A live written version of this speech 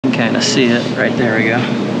can kind of see it. Right there we go.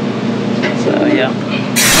 So, yeah.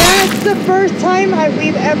 That's the first time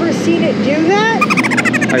we've ever seen it do that.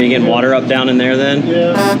 Are you getting water up down in there then?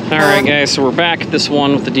 Yeah. All right, guys, so we're back at this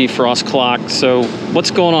one with the defrost clock. So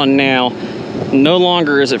what's going on now? No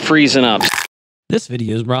longer is it freezing up. This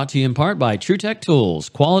video is brought to you in part by TruTech Tools.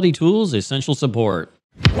 Quality tools, essential support.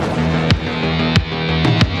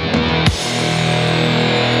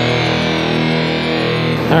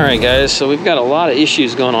 All right, guys, so we've got a lot of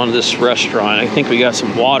issues going on in this restaurant. I think we got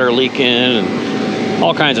some water leaking and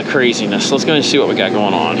all kinds of craziness. Let's go and see what we got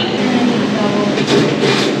going on.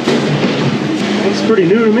 Looks pretty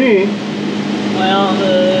new to me. Well,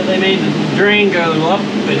 they made the drain go up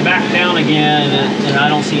and back down again, and I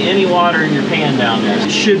don't see any water in your pan down there. It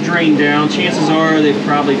should drain down. Chances are they've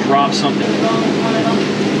probably dropped something.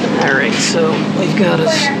 All right, so we've got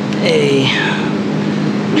us a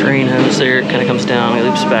drain hose there. It kind of comes down, it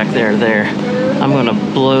loops back there to there. I'm going to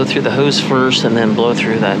blow through the hose first and then blow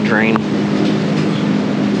through that drain.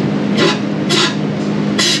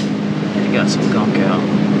 You got some gunk out.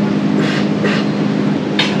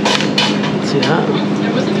 See that?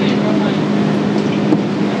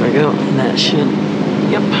 There we go. And that should,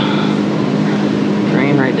 yep,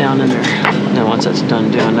 drain right down in there. Now once that's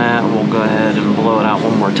done doing that, we'll go ahead and blow it out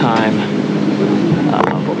one more time.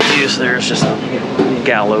 What we use there is just a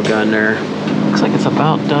gallow gun there. Looks like it's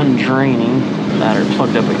about done draining. Battery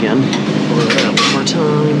plugged up again. Blow it out one more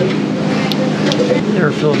time. The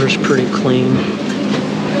air filter's pretty clean.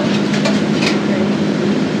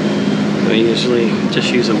 I usually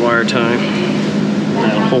just use a wire tie.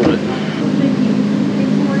 That'll hold it.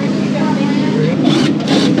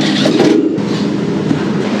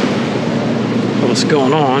 What's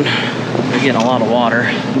going on? We're getting a lot of water.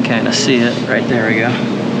 You can kind of see it. Right there we go.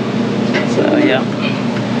 So yeah,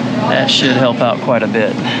 that should help out quite a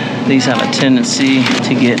bit. These have a tendency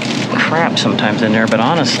to get crap sometimes in there, but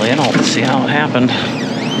honestly, I don't see how it happened.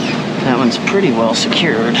 That one's pretty well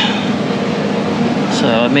secured.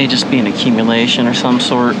 So it may just be an accumulation or some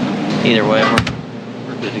sort. Either way,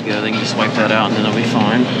 we're good to go. They can just wipe that out and then it'll be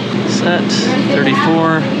fine. Set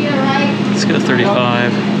 34. Let's go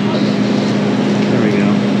 35. There we go.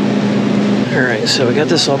 All right, so we got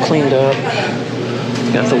this all cleaned up.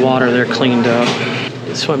 Got the water there cleaned up.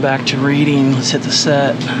 This went back to reading. Let's hit the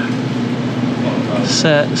set.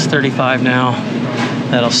 Set is 35 now.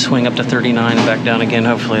 That'll swing up to 39 and back down again.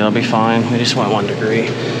 Hopefully that'll be fine. We just want 1 degree.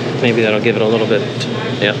 Maybe that'll give it a little bit,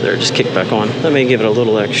 yeah, there, just kick back on. That may give it a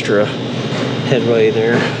little extra headway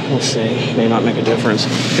there. We'll see, may not make a difference.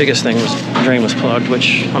 Biggest thing was the drain was plugged,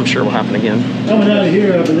 which I'm sure will happen again. Coming out of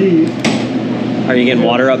here, I believe. Are you getting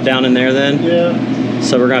water up down in there then? Yeah.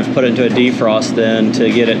 So we're gonna have to put it into a defrost then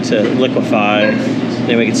to get it to liquefy.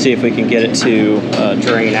 Then we can see if we can get it to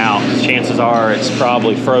drain out. Chances are it's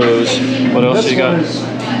probably froze. What else you got?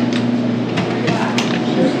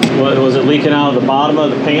 What, was it leaking out of the bottom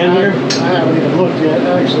of the pan here? I haven't even looked yet,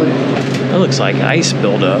 actually. That looks like ice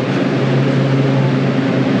buildup.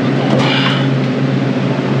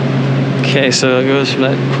 Okay, so it goes from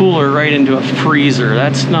that cooler right into a freezer.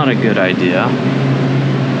 That's not a good idea.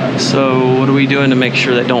 So what are we doing to make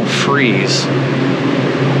sure that don't freeze?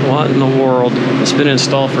 What in the world? It's been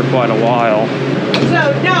installed for quite a while.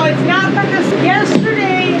 So, no, it's not because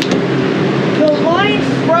yesterday the line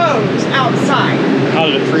froze outside. How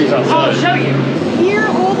did it freeze outside? I'll show you. Here,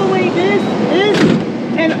 all the way this,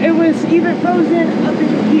 and it was even frozen up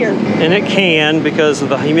in here. And it can, because of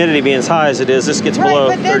the humidity being as high as it is, this gets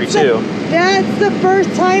below 32. That's the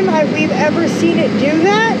first time we've ever seen it do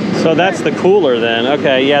that. So that's the cooler then.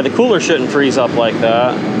 Okay, yeah, the cooler shouldn't freeze up like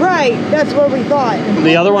that. Right, that's what we thought.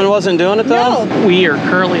 The other one wasn't doing it though? No. We are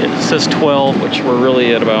currently, it says 12, which we're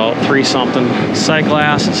really at about 3 something. Sight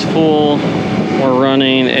glass is full. We're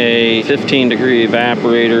running a 15 degree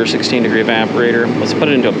evaporator, 16 degree evaporator. Let's put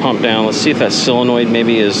it into a pump down. Let's see if that solenoid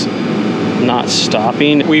maybe is not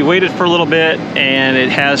stopping. We waited for a little bit and it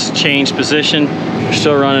has changed position. We're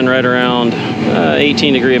still running right around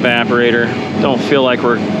 18 degree evaporator. Don't feel like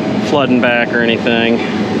we're flooding back or anything.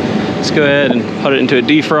 Let's go ahead and put it into a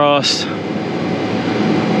defrost.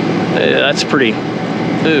 That's pretty,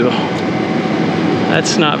 ooh.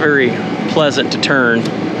 That's not very pleasant to turn.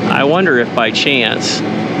 I wonder if by chance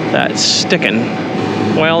that's sticking.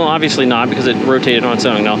 Well, obviously not because it rotated on its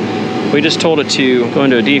own. Now, we just told it to go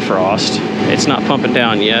into a defrost. It's not pumping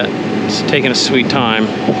down yet. It's taking a sweet time.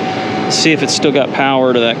 Let's see if it's still got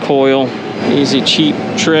power to that coil. Easy, cheap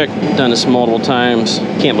trick. Done this multiple times.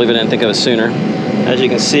 Can't believe I didn't think of it sooner. As you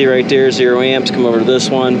can see right there, 0 amps. Come over to this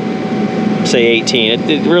one. Say 18.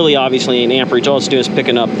 It really obviously ain't amperage. All it's doing is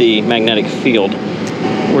picking up the magnetic field.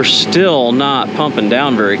 we're still not pumping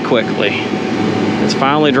down very quickly. It's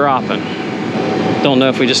finally dropping. Don't know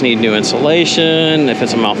if we just need new insulation, if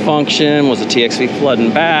it's a malfunction, was the TXV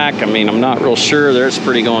flooding back? I mean, I'm not real sure. There's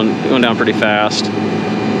pretty going down pretty fast.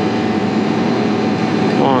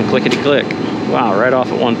 Come on, clickety click. Wow, right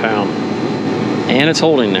off at 1 pound. And it's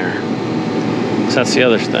holding there. So that's the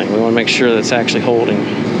other thing. We want to make sure that it's actually holding.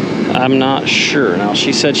 I'm not sure. Now,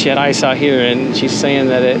 she said she had ice out here, and she's saying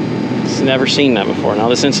that it's never seen that before. Now,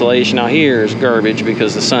 this insulation out here is garbage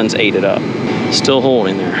because the sun's ate it up. Still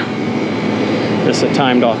holding there. This is a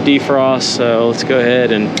timed off defrost, so let's go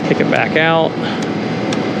ahead and pick it back out.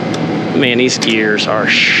 Man, these gears are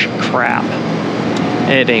crap.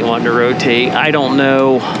 It ain't wanting to rotate. I don't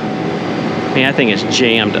know. Man, I think it's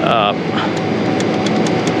jammed up.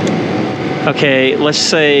 Okay, let's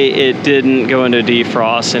say it didn't go into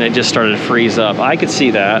defrost and it just started to freeze up. I could see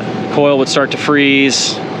that. The coil would start to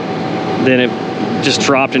freeze, then it just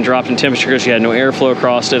dropped in temperature because you had no airflow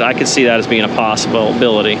across it. I could see that as being a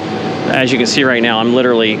possibility. As you can see right now, I'm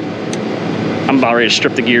about ready to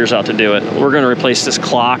strip the gears out to do it. We're going to replace this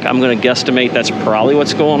clock. I'm going to guesstimate that's probably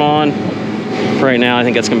what's going on. For right now, I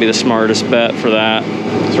think that's going to be the smartest bet for that.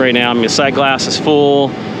 So right now, my sight glass is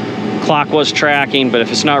full. Clock was tracking, but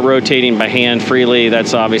if it's not rotating by hand freely,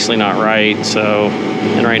 that's obviously not right. So,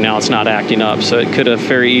 and right now it's not acting up. So it could have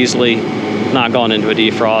very easily not gone into a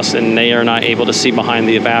defrost, and they are not able to see behind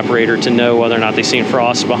the evaporator to know whether or not they've seen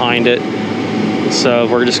frost behind it. So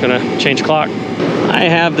we're just gonna change the clock. I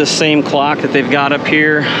have the same clock that they've got up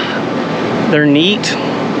here. They're neat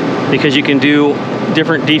because you can do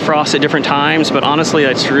different defrosts at different times, but honestly,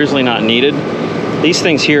 that's usually not needed. These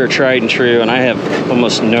things here are tried and true, and I have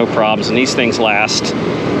almost no problems, and these things last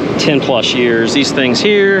 10 plus years. These things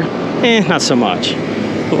here, not so much.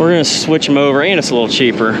 But we're gonna switch them over, and it's a little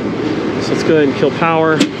cheaper. So let's go ahead and kill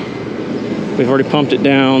power. We've already pumped it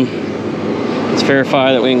down. Let's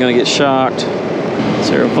verify that we ain't gonna get shocked.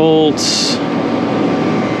 0 volts,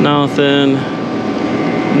 nothing,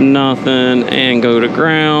 and go to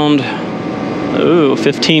ground. Ooh,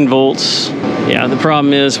 15 volts. Yeah, the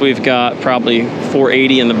problem is we've got probably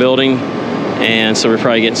 480 in the building, and so we're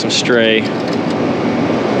probably getting some stray.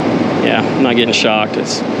 Yeah, I'm not getting shocked,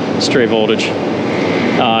 it's stray voltage.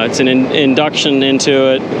 It's an induction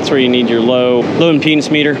into it. That's where you need your low impedance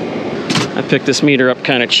meter. I picked this meter up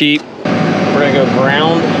kind of cheap. We're gonna go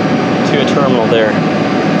ground to a terminal there,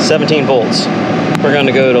 17 volts. We're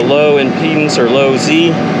gonna go to low impedance or low Z.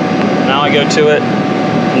 Now I go to it,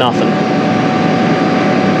 nothing.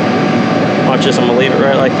 Watch this, I'm gonna leave it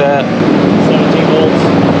right like that. 17 volts.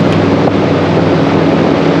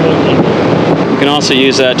 You can also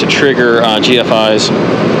use that to trigger GFIs.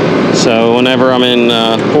 So whenever I'm in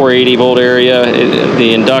 480 volt area,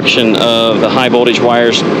 the induction of the high voltage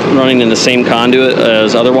wires running in the same conduit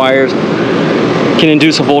as other wires can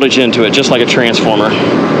induce a voltage into it, just like a transformer.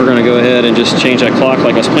 We're gonna go ahead and just change that clock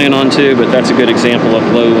like I was planning on to, but that's a good example of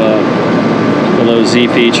the low Z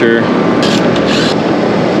feature. So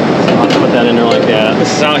I'll put that in there like that.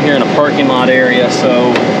 This is out here in a parking lot area,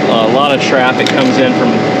 so a lot of traffic comes in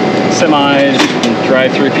from semis and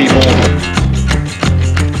drive-through people.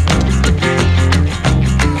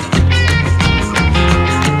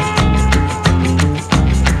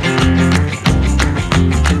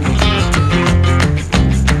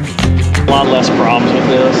 A lot less problems with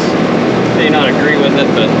this. May not agree with it,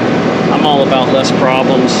 but I'm all about less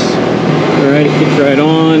problems. All right, it kicked right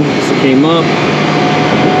on. It came up.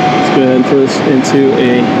 Let's go ahead and put this into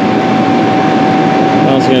a.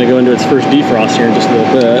 Well, it's going to go into its first defrost here in just a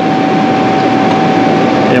little bit.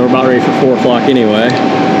 And we're about ready for 4 o'clock anyway.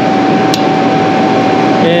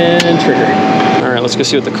 And trigger. All right, let's go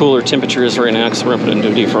see what the cooler temperature is right now, because we're going to put it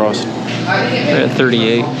into a defrost. We're at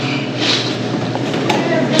 38.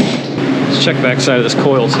 Check the back side of this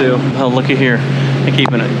coil too. Oh, looky here. They're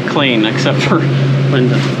keeping it clean, except for when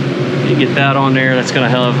you get that on there, that's going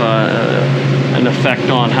to have an effect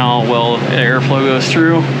on how well airflow goes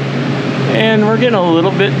through. And we're getting a little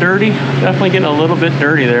bit dirty. Definitely getting a little bit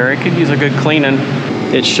dirty there. It could use a good cleaning.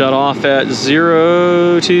 It's shut off at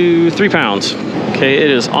 0 to 3 pounds. Okay, it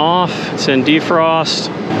is off. It's in defrost.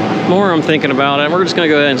 More I'm thinking about it. We're just going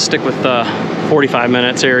to go ahead and stick with the 45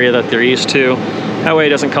 minutes area that they're used to. That way it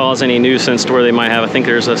doesn't cause any nuisance to where they might have, I think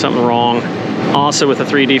there's something wrong. Also with the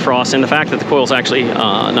 3 defrost, and the fact that the coil's actually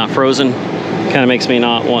not frozen kind of makes me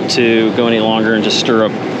not want to go any longer and just stir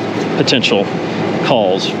up potential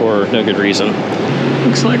calls for no good reason.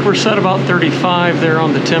 Looks like we're set about 35 there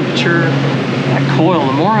on the temperature. That coil,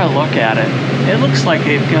 the more I look at it, it looks like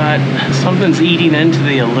they've got, something's eating into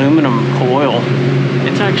the aluminum coil.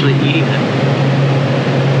 It's actually eating it.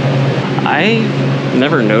 I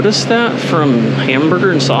never noticed that from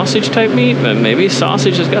hamburger and sausage type meat, but maybe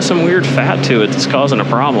sausage has got some weird fat to it that's causing a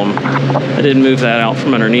problem. I did move that out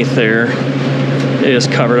from underneath there. It is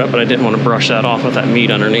covered up, but I didn't want to brush that off with that meat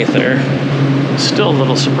underneath there. Still a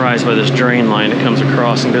little surprised by this drain line that comes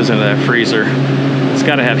across and goes into that freezer. It's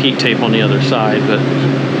got to have heat tape on the other side, but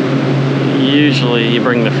usually you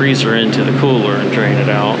bring the freezer into the cooler and drain it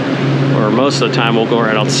out. Or most of the time we'll go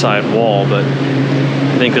right out the side wall, but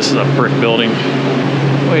I think this is a brick building.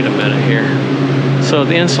 Wait a minute here. So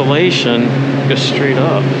the insulation goes straight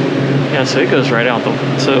up. Yeah, so it goes right out.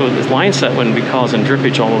 So the line set wouldn't be causing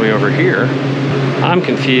drippage all the way over here. I'm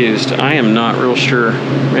confused. I am not real sure.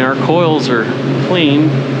 I mean, our coils are clean.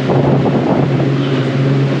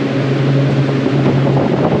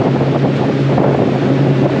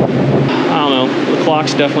 I don't know. The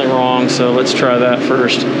clock's definitely wrong, so let's try that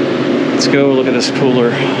first. Let's go look at this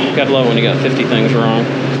cooler. Gotta love when you got 50 things wrong.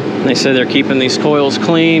 They say they're keeping these coils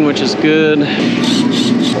clean, which is good.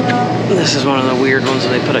 This is one of the weird ones.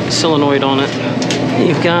 They put a solenoid on it.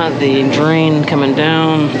 You've got the drain coming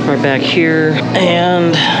down right back here,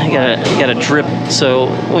 and you got a drip. So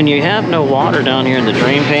when you have no water down here in the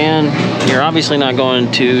drain pan, you're obviously not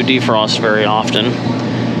going to defrost very often.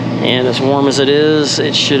 And as warm as it is,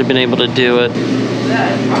 it should have been able to do it.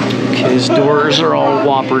 Okay, these doors are all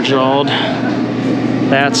whopper jawed.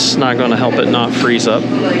 That's not going to help it not freeze up.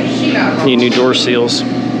 Need new door seals.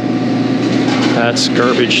 That's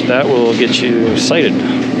garbage. That will get you cited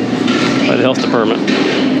by the health department.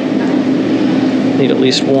 Need at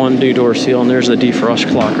least one new door seal, and there's the defrost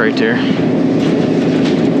clock right there.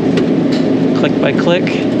 Click by click.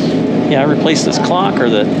 Yeah, I replaced this clock or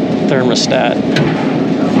the thermostat.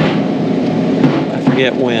 I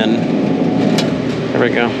forget when. There we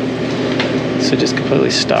go. So it just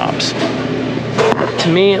completely stops. To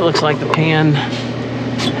me, it looks like the pan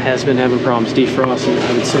has been having problems defrosting.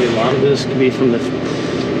 I would say a lot of this could be from the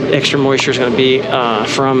extra moisture is going to be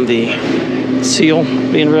from the seal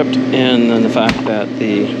being ripped, and then the fact that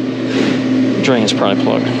the drain is probably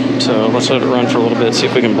plugged. So let's let it run for a little bit, see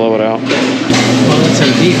if we can blow it out. Well, let's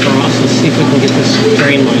defrost. Let's see if we can get this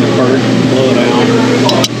drain line apart and blow it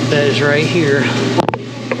out. That is right here.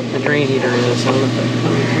 The drain heater is. I don't know if that's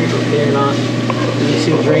coming through okay or not. You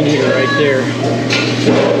see the drain heater right there.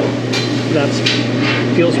 That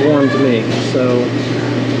feels warm to me, so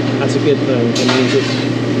that's a good thing. It means this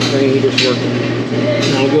drain heater's working.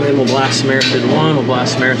 Now we'll go ahead and we'll blast some air through the one, we'll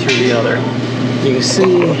blast some air through the other. You can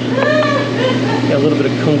see, got a little bit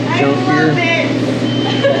of coke junk here.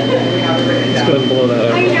 Let's go ahead and blow that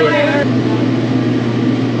out real quick.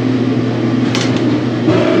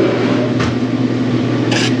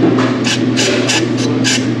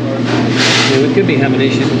 We could be having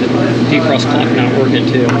issues with the defrost clock not working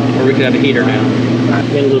too, or we could have a heater now.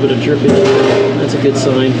 Get a little bit of drippage. That's a good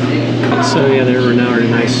sign. So yeah, there we're now our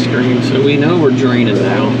nice stream. So we know we're draining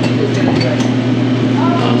now.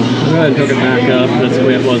 I'll go ahead and hook it back up. That's the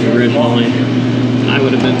way it was originally. I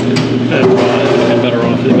would have been better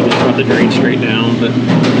off if they would have brought the drain straight down, but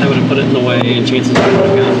I would have put it in the way, and chances are it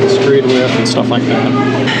would have gotten screwed with and stuff like that.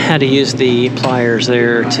 Had to use the pliers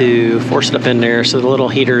there to force it up in there, so the little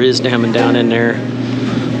heater is damming down in there.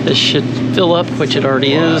 This should fill up, which it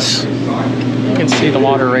already is. You can see the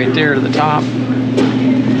water right there to the top.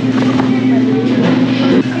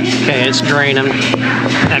 Okay, it's draining.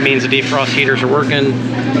 That means the defrost heaters are working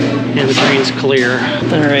and the drain's clear.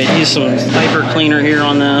 All right, use some diaper cleaner here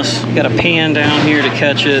on this. Got a pan down here to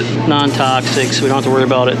catch it, non-toxic, so we don't have to worry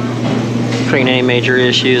about it creating any major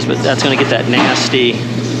issues, but that's gonna get that nasty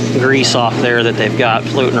grease off there that they've got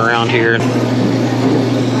floating around here.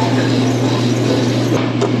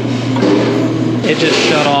 It just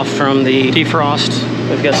shut off from the defrost.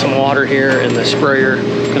 We've got some water here in the sprayer.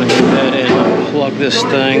 Gonna go ahead and plug this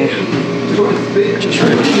thing just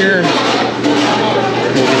right here.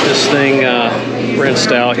 We'll get this thing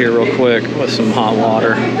rinsed out here real quick with some hot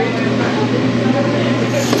water.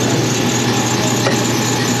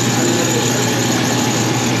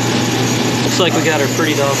 Looks like we got her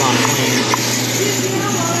pretty doggone clean.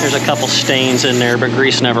 There's a couple stains in there, but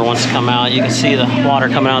grease never wants to come out. You can see the water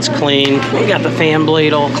coming out, it's clean. We got the fan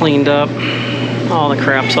blade all cleaned up. All the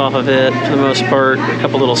crap's off of it for the most part. A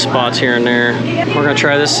couple little spots here and there. We're gonna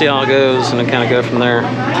try this, see how it goes, and then kind of go from there.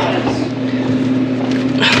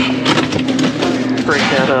 Break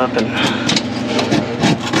that up and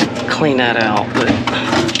clean that out, but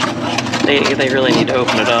they really need to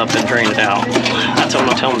open it up and drain it out. That's what I'm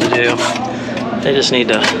gonna tell them to do. They just need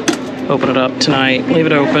to open it up tonight, leave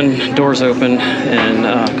it open, doors open,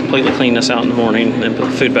 and completely clean this out in the morning, and then put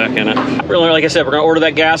the food back in it. Really, like I said, we're gonna order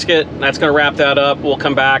that gasket. That's gonna wrap that up. We'll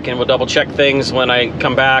come back and we'll double check things when I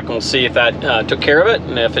come back, and we'll see if that took care of it.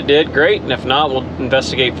 And if it did, great. And if not, we'll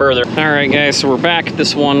investigate further. All right, guys, so we're back at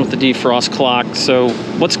this one with the defrost clock. So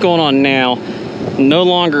what's going on now? No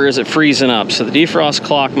longer is it freezing up. So the defrost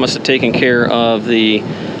clock must have taken care of the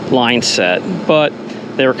line set, but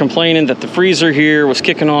they were complaining that the freezer here was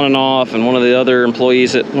kicking on and off, and one of the other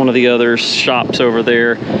employees at one of the other shops over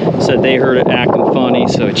there said they heard it acting funny.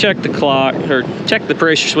 So I checked the clock, or checked the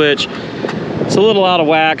pressure switch. It's a little out of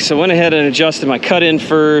whack, so I went ahead and adjusted my cut-in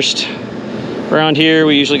first. Around here,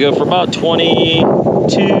 we usually go for about 22,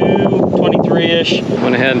 23-ish.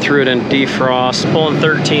 Went ahead and threw it in defrost, pulling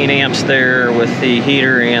 13 amps there with the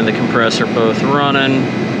heater and the compressor both running.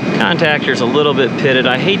 Contactor's a little bit pitted.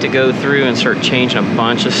 I hate to go through and start changing a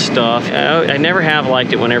bunch of stuff. I never have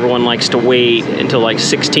liked it when everyone likes to wait until like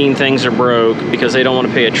 16 things are broke because they don't want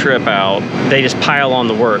to pay a trip out. They just pile on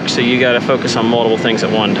the work. So you got to focus on multiple things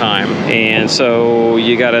at one time. And so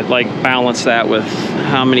you got to like balance that with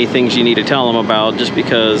how many things you need to tell them about, just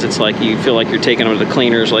because it's like you feel like you're taking them to the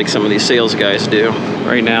cleaners like some of these sales guys do.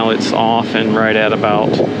 Right now it's off and right at about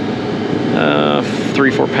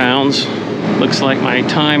 3-4 pounds. Looks like my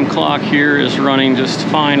time clock here is running just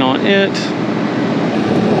fine on it.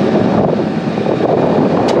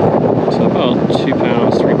 So about 2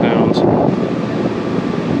 pounds, 3 pounds,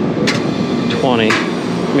 20.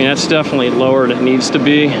 I mean, that's definitely lower than it needs to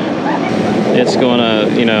be. It's gonna,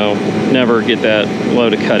 you know, never get that low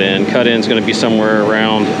to cut in. Cut in's gonna be somewhere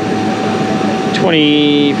around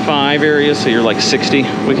 25 areas, so you're like 60.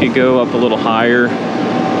 We could go up a little higher.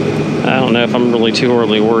 I don't know if I'm really too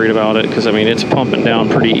horribly worried about it, because I mean, it's pumping down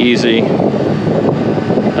pretty easy.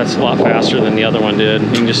 That's a lot faster than the other one did.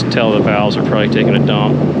 You can just tell the valves are probably taking a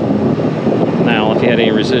dump. Now, if you had any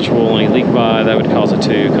residual, any leak by, that would cause it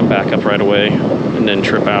to come back up right away and then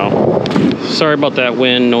trip out. Sorry about that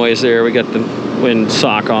wind noise there. We got the wind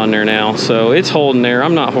sock on there now, so it's holding there.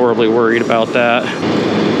 I'm not horribly worried about that.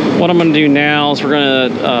 What I'm going to do now is we're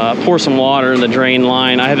going to pour some water in the drain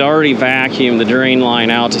line. I had already vacuumed the drain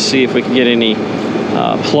line out to see if we could get any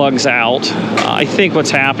plugs out. I think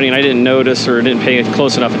what's happening, I didn't notice or didn't pay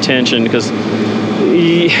close enough attention, because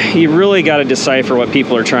you really got to decipher what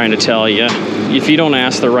people are trying to tell you. If you don't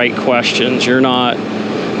ask the right questions, you're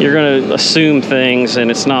going to assume things,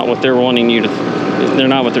 and it's not what they're wanting you to, they're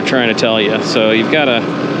not what they're trying to tell you. So you got to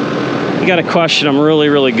question them really,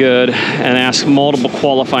 really good and ask multiple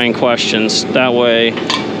qualifying questions. That way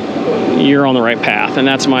you're on the right path, and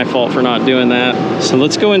that's my fault for not doing that. So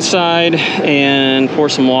let's go inside and pour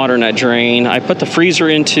some water in that drain. I put the freezer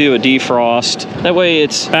into a defrost. That way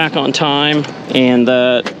it's back on time, and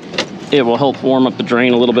that it will help warm up the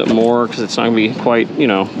drain a little bit more, because it's not going to be quite, you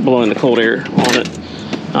know, blowing the cold air on it.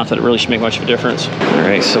 Not that it really should make much of a difference. All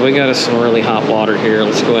right, so we got us some really hot water here.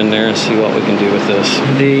 Let's go in there and see what we can do with this.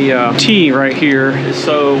 The T right here is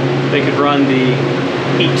so they could run the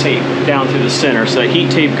heat tape down through the center. So that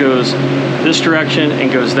heat tape goes this direction and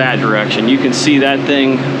goes that direction. You can see that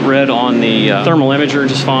thing red on the thermal imager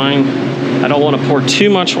just fine. I don't want to pour too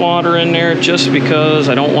much water in there just because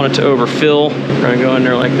I don't want it to overfill. We're gonna go in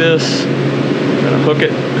there like this. We're gonna hook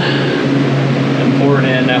it and pour it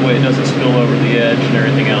in. That way it doesn't spill over the edge and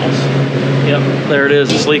everything else. Yep, there it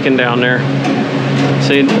is. It's leaking down there.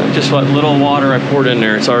 See, just what little water I poured in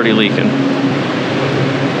there, it's already leaking.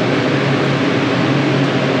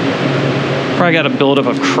 Probably got a buildup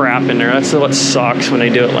of crap in there. That's what sucks when they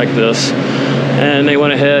do it like this. And they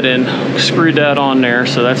went ahead and screwed that on there,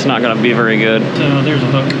 so that's not going to be very good. So there's a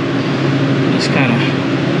hook. Just kind of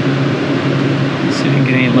see if we can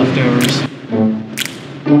get any leftovers.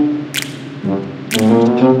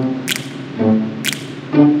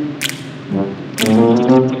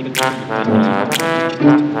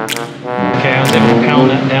 Okay, I was able to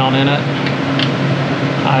pound that down in it.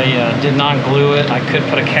 I did not glue it. I could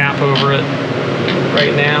put a cap over it.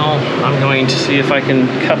 Right now, I'm going to see if I can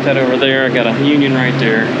cut that over there. I got a union right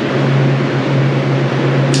there.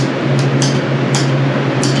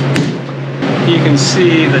 You can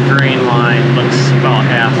see the drain line looks about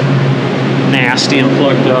half nasty and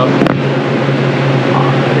plugged up.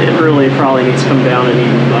 It really probably needs to come down and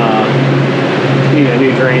need a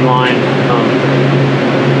new drain line.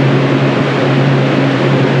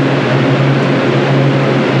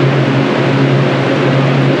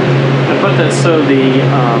 So the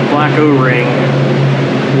black O-ring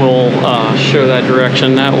will show that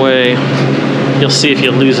direction. That way you'll see if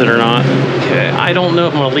you lose it or not. Okay, I don't know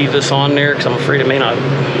if I'm going to leave this on there because I'm afraid it may not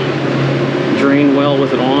drain well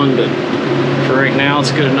with it on, but for right now.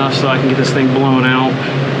 It's good enough so I can get this thing blown out.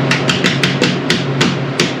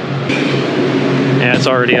 Yeah, it's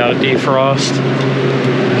already out of defrost.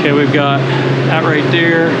 Okay, we've got that right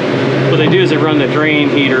there. What they do is they run the drain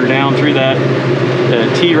heater down through that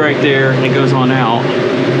T right there, and it goes on out.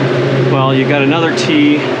 Well, you've got another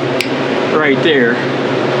T right there,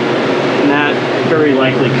 and that very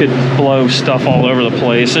likely could blow stuff all over the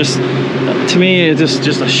place. To me, it's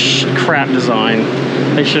just a crap design.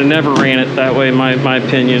 They should have never ran it that way, in my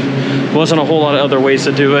opinion. Wasn't a whole lot of other ways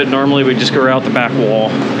to do it. Normally we just go out the back wall.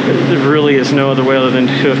 There really is no other way other than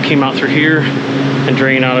to have came out through here and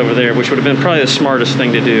drain out over there, which would have been probably the smartest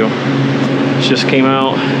thing to do. It just came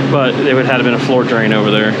out, but it would have been a floor drain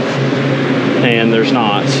over there, and there's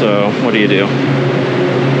not, so what do you do?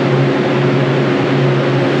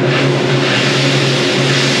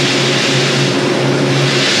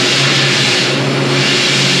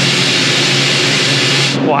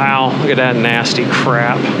 Wow, look at that nasty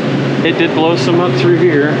crap. It did blow some up through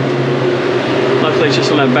here. Luckily it's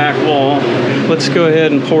just on that back wall. Let's go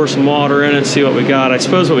ahead and pour some water in and see what we got. I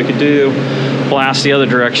suppose what we could do, blast the other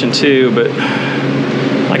direction too, but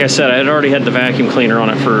like I said, I had already had the vacuum cleaner on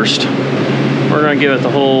it first. We're gonna give it the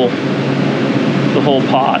whole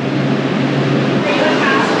pot.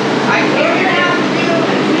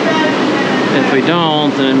 If we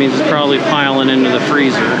don't, then it means it's probably piling into the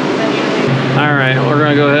freezer. All right, we're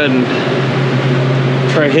gonna go ahead and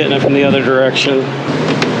try hitting it from the other direction.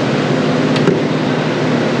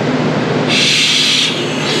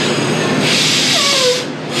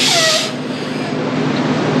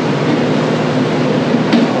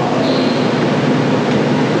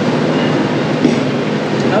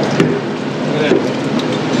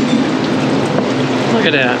 Look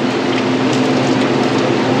at that.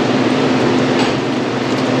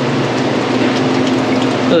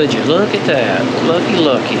 Would you look at that? Lucky,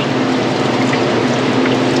 lucky.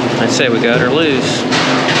 I'd say we got her loose.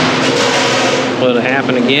 Will it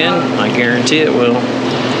happen again? I guarantee it will.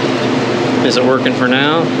 Is it working for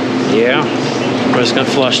now? Yeah. We're just gonna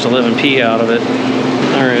flush the living pee out of it.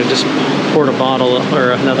 All right, just poured a bottle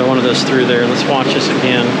or another one of those through there. Let's watch this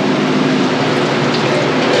again.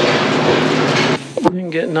 You didn't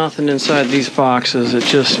get nothing inside these boxes. It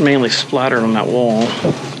just mainly splattered on that wall.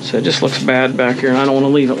 So it just looks bad back here, and I don't want to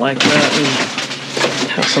leave it like that and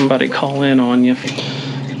have somebody call in on you.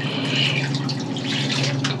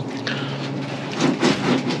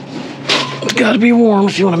 It's got to be warm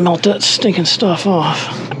if you want to melt that stinking stuff off.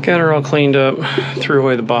 Got her all cleaned up, threw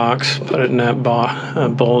away the box, put it in that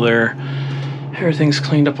bowl there. Everything's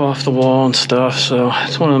cleaned up off the wall and stuff, so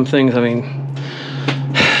it's one of them things, I mean,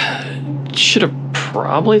 should have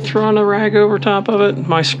probably thrown a rag over top of it,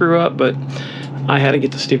 my screw up, but I had to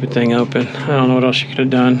get the stupid thing open. I don't know what else you could have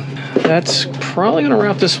done. That's probably gonna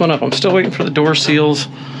wrap this one up. I'm still waiting for the door seals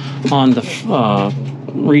on the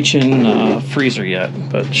reach-in freezer yet,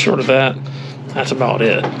 but short of that, that's about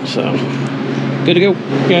it. So, good to go.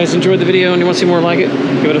 If you guys enjoyed the video and you want to see more like it,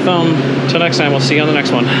 give it a thumb. Until next time, we'll see you on the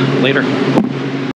next one. Later.